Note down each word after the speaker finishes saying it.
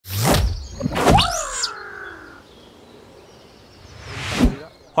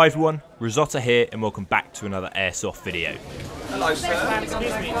Hi everyone, Risotto here and welcome back to another Airsoft video. Hello sir.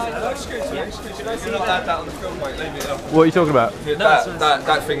 Excuse me. Excuse me. You're not allowed that on the field, mate. Leave it off. What are you talking about?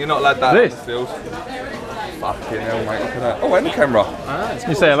 That thing, you're not allowed that this? on the field. Fucking hell, mate, look at that. Oh, and the camera.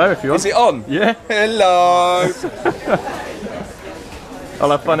 You say hello if you want. Is it on? Yeah. Hello.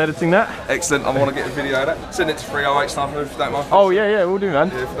 I'll have fun editing that. Excellent, I want to get a video of that. Send it to 308 stuff if you don't mind. Oh yeah, we'll do, man.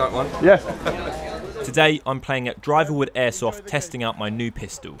 Yeah, if you don't mind. Yeah. Today I'm playing at Driver Wood Airsoft testing out my new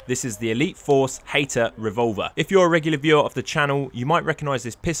pistol. This is the Elite Force H8R Revolver. If you're a regular viewer of the channel, you might recognise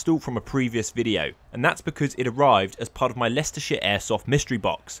this pistol from a previous video, and that's because it arrived as part of my Leicestershire Airsoft mystery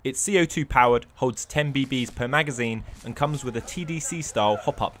box. It's CO2 powered, holds 10 BBs per magazine, and comes with a TDC style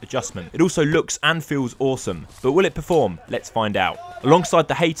hop-up adjustment. It also looks and feels awesome, but will it perform? Let's find out. Alongside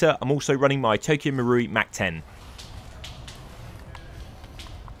the H8R, I'm also running my Tokyo Marui MAC 10.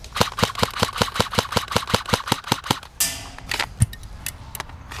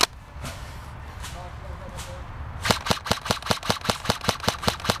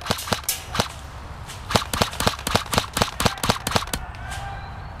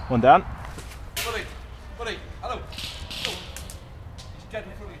 One down. Buddy, hello. He's dead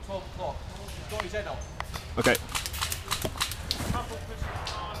in front of you, 12 o'clock. He's got his head off. Okay.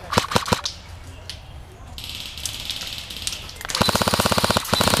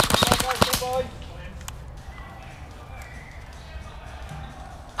 Bye.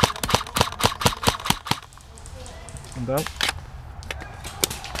 One down.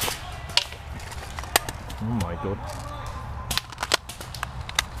 Oh my god.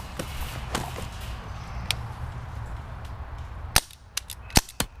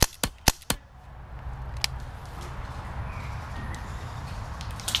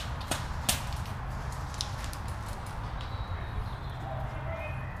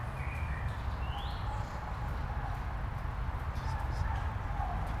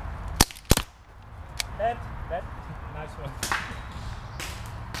 That, nice one.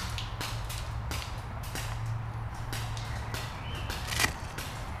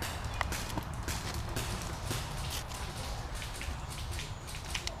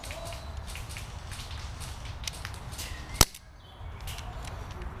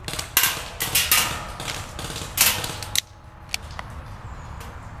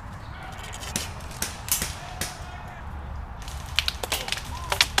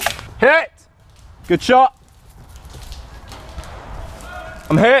 Hit! Good shot.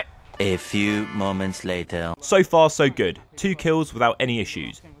 I'm hit. A few moments later. So far so good, 2 kills without any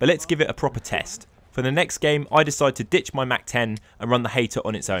issues, but let's give it a proper test. For the next game I decide to ditch my MAC 10 and run the H8R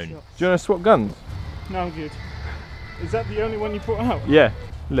on its own. Do you want to swap guns? No, I'm good. Is that the only one you put out? Yeah.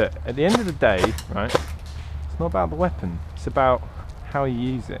 Look, at the end of the day, right, it's not about the weapon, it's about how you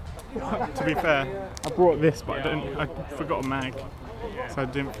use it. To be fair, I brought this, but I forgot a mag, so I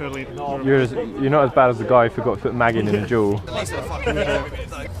didn't feel it. You're not as bad as the guy who forgot to put mag in a duel. Let's go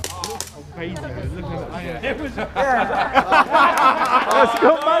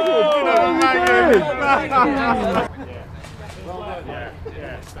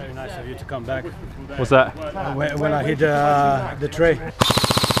Yeah, it's very nice of you to come back. What's that? When I hit the tray.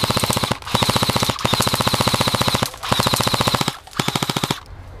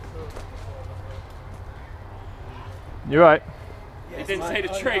 You're right. He didn't say the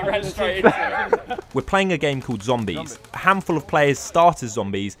tree, ran straight into it. We're playing a game called Zombies. A handful of players start as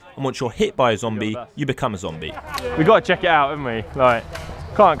zombies, and once you're hit by a zombie, you become a zombie. We got to check it out, haven't we? Like,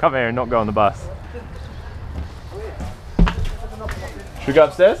 can't come here and not go on the bus. Should we go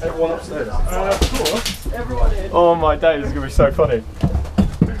upstairs? Everyone upstairs. Oh my days, this is going to be so funny.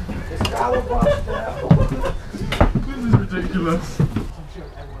 This is ridiculous.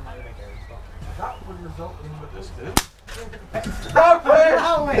 That would result in what this did. Stop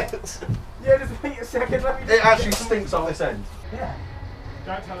it! Yeah, just wait a second. Let me. It actually stinks off this end. Yeah.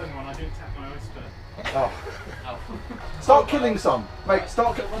 Don't tell anyone, I didn't tap my oyster. Oh. Start killing some. Mate,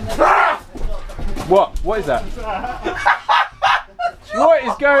 start killing. What? What is that? What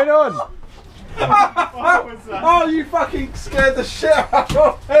is going on? What was that? Oh, you fucking scared the shit out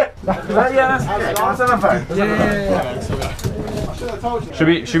of it! Yeah, that's enough. Yeah. I should have told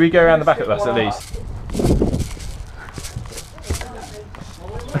you. Should we go around the back of us at least?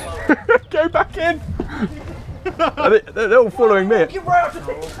 Go back in! They're all following me. Get back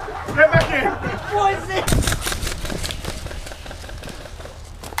in! What is this?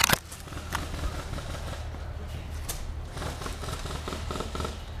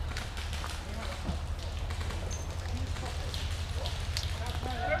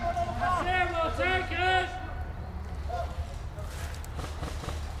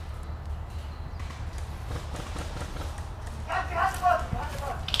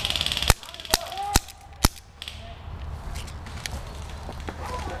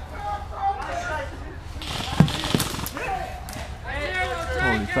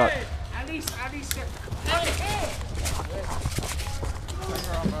 Holy fuck.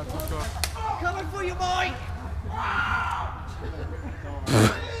 Coming for you, boy!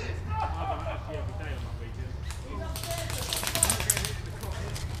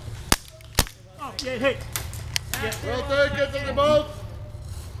 Oh, yeah, hit. Well done, get on the boat!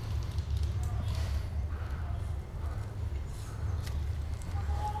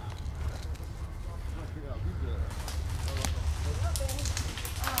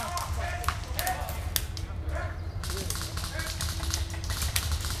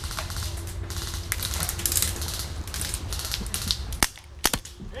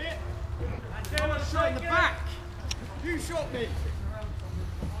 Shot in the back. You shot me.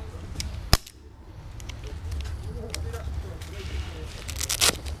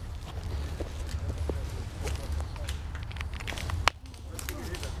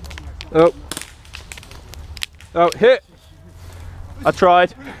 Oh. Oh, hit. I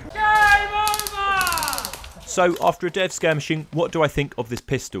tried. So after a day of skirmishing, what do I think of this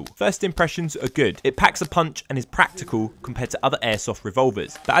pistol? First impressions are good. It packs a punch and is practical compared to other airsoft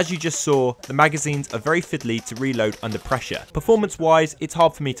revolvers. But as you just saw, the magazines are very fiddly to reload under pressure. Performance wise, it's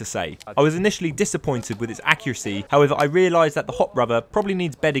hard for me to say. I was initially disappointed with its accuracy, however I realised that the hot rubber probably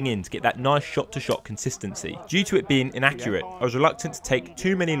needs bedding in to get that nice shot to shot consistency. Due to it being inaccurate, I was reluctant to take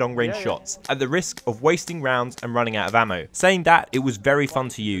too many long range shots, at the risk of wasting rounds and running out of ammo. Saying that, it was very fun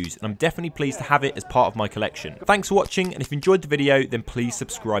to use and I'm definitely pleased to have it as part of my collection. Thanks for watching, and if you enjoyed the video then please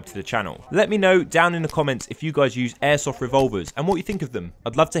subscribe to the channel. Let me know down in the comments if you guys use airsoft revolvers and what you think of them.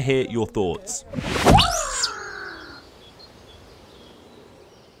 I'd love to hear your thoughts.